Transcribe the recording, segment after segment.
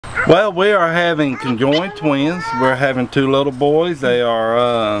Well, we are having conjoined twins. We're having two little boys. They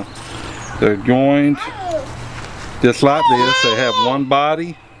are they're joined just like this. They have one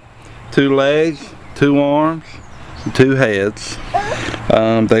body, two legs, two arms, and two heads.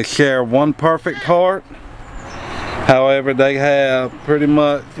 They share one perfect heart. However, they have pretty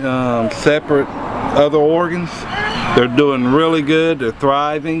much separate other organs. They're doing really good. They're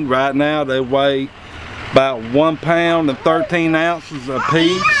thriving. Right now they weigh about 1 pound and 13 ounces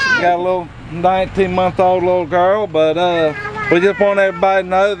apiece. We got a little 19-month-old little girl, but we just want everybody to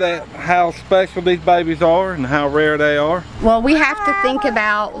know that how special these babies are and how rare they are. Well, we have to think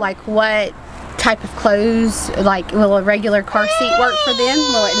about like what type of clothes, like will a regular car seat work for them?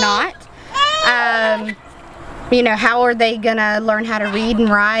 Will it not? You know, how are they gonna learn how to read and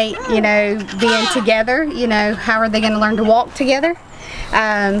write, you know, being together? You know, how are they gonna learn to walk together?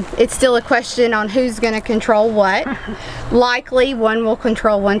 It's still a question on who's gonna control what. Likely one will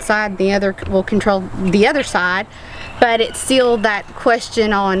control one side, the other will control the other side, but it's still that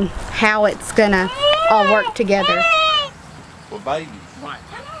question on how it's gonna all work together. Well, babies,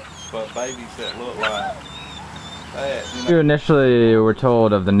 but babies that look like that, you know. You initially were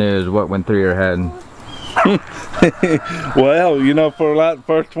told of the news, what went through your head? Well, you know, for like the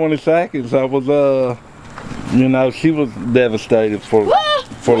first 20 seconds I was you know, she was devastated for a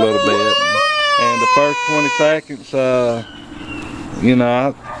little bit, and the first 20 seconds you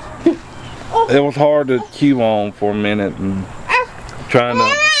know, it was hard to chew on for a minute and trying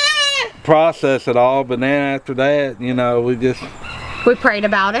to process it all, but then after that, you know, we prayed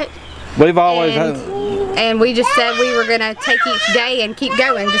about it. We've always and we just said we were gonna take each day and keep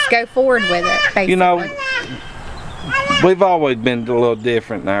going, just go forward with it, basically. You know, we've always been a little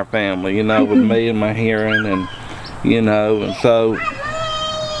different in our family, you know, with me and my hearing, and you know, and so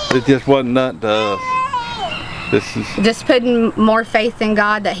it just wasn't nothing to us. This is just putting more faith in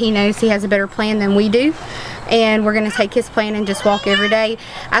God that He knows He has a better plan than we do, and we're going to take His plan and just walk every day.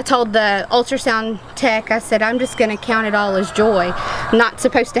 I told the ultrasound tech, I said, I'm just going to count it all as joy. I'm not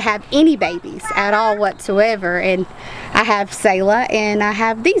supposed to have any babies at all whatsoever, and I have Selah and I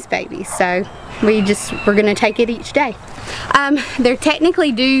have these babies, so we're going to take it each day. They're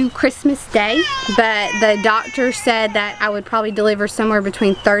technically due Christmas Day, but the doctor said that I would probably deliver somewhere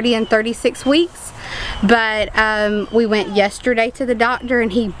between 30 and 36 weeks. But we went yesterday to the doctor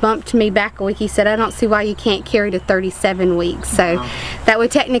and he bumped me back a week. He said, I don't see why you can't carry to 37 weeks. So that would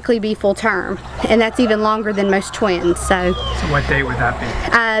technically be full term, and that's even longer than most twins. So what date would that be?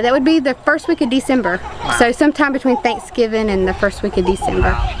 That would be the first week of December. Wow. So sometime between Thanksgiving and the first week of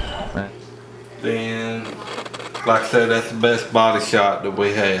December. Then, like I said, that's the best body shot that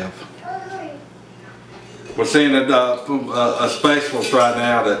we have. We're seeing a specialist right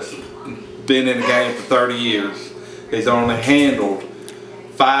now that's been in the game for 30 years. He's only handled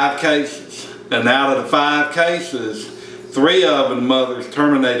 5 cases, and out of the 5 cases, 3 of them mothers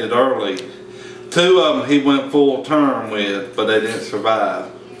terminated early. 2 of them he went full term with, but they didn't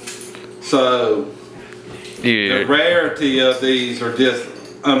survive. So the rarity of these are just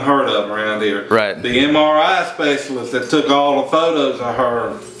unheard of around here. Right. The MRI specialist that took all the photos of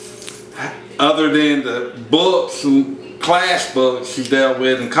her, other than the books and class books she dealt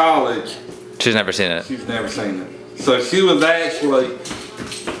with in college, she's never seen it. She's never seen it. So she was actually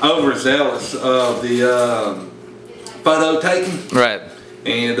overzealous of the photo taking. Right.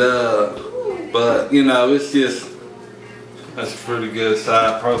 And but you know, it's just, that's a pretty good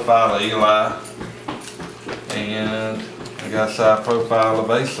side profile of Eli, and I got a side profile of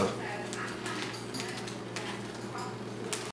Asa.